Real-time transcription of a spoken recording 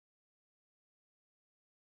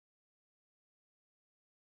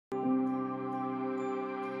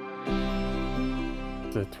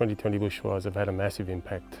The 2020 bushfires have had a massive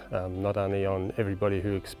impact, not only on everybody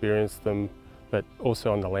who experienced them, but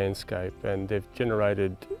also on the landscape, and they've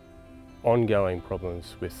generated ongoing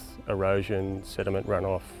problems with erosion, sediment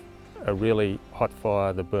runoff. A really hot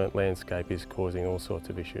fire, the burnt landscape is causing all sorts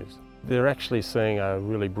of issues. They're actually seeing a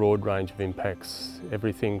really broad range of impacts,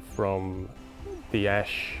 everything from the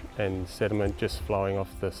ash and sediment just flowing off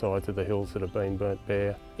the sides of the hills that have been burnt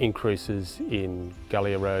bare, increases in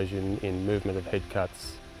gully erosion, in movement of head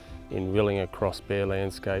cuts, in rilling across bare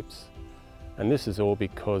landscapes. And this is all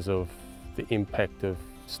because of the impact of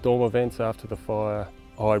storm events after the fire,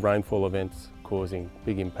 high rainfall events causing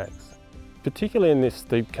big impacts. Particularly in this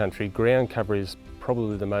steep country, ground cover is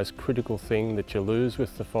probably the most critical thing that you lose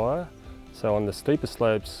with the fire. So on the steeper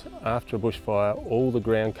slopes after a bushfire, all the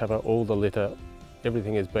ground cover, all the litter,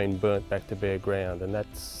 everything has been burnt back to bare ground, and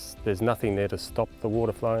there's nothing there to stop the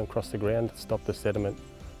water flowing across the ground, to stop the sediment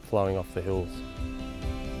flowing off the hills.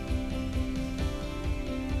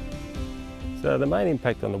 So the main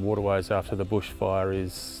impact on the waterways after the bushfire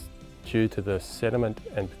is due to the sediment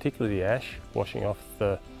and particularly the ash washing off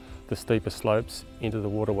the steeper slopes into the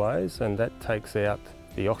waterways, and that takes out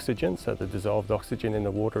the oxygen, so the dissolved oxygen in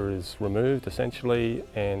the water is removed essentially,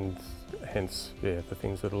 and hence the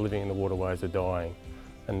things that are living in the waterways are dying,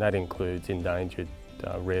 and that includes endangered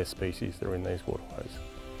rare species that are in these waterways.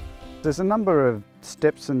 There's a number of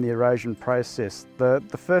steps in the erosion process. The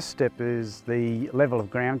first step is the level of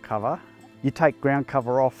ground cover. You take ground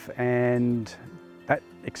cover off and that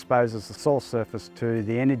exposes the soil surface to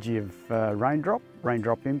the energy of raindrop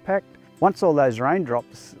impact. Once all those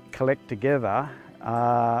raindrops collect together,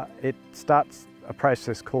 it starts a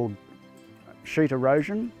process called sheet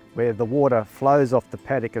erosion, where the water flows off the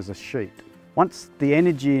paddock as a sheet. Once the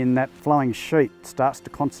energy in that flowing sheet starts to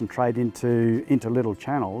concentrate into little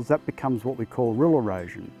channels, that becomes what we call rill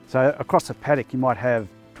erosion. So across a paddock you might have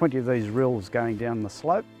 20 of these rills going down the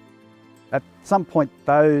slope. At some point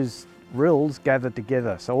those rills gather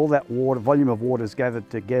together, so all that volume of water is gathered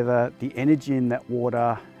together. The energy in that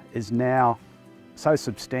water is now so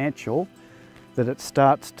substantial that it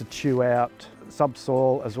starts to chew out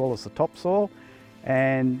subsoil as well as the topsoil,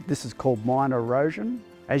 and this is called minor erosion.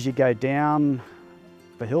 As you go down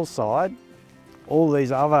the hillside, all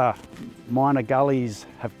these other minor gullies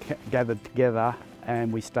have gathered together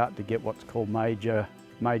and we start to get what's called major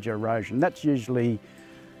erosion. That's usually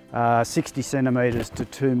 60 centimetres to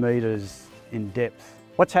 2 metres in depth.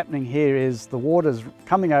 What's happening here is the water's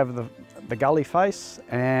coming over the gully face,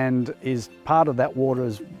 and part of that water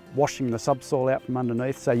is washing the subsoil out from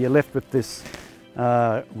underneath, so you're left with this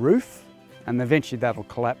roof, and eventually that'll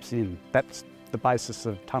collapse in. That's the basis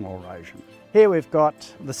of tunnel erosion. Here we've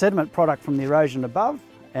got the sediment product from the erosion above,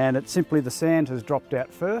 and it's simply the sand has dropped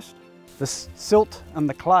out first. The silt and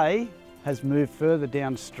the clay has moved further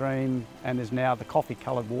downstream and is now the coffee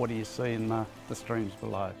coloured water you see in the streams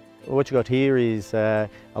below. What you've got here is a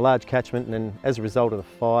large catchment, and as a result of the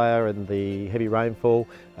fire and the heavy rainfall,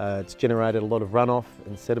 it's generated a lot of runoff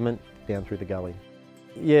and sediment down through the gully.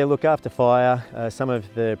 Yeah, look, after fire, some of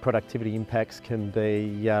the productivity impacts can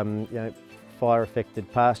be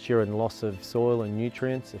fire-affected pasture and loss of soil and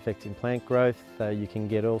nutrients affecting plant growth. You can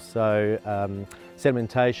get also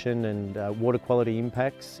sedimentation and water quality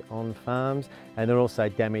impacts on farms, and then also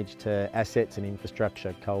damage to assets and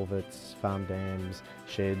infrastructure, culverts, farm dams,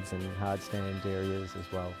 sheds and hard stand areas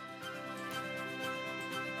as well.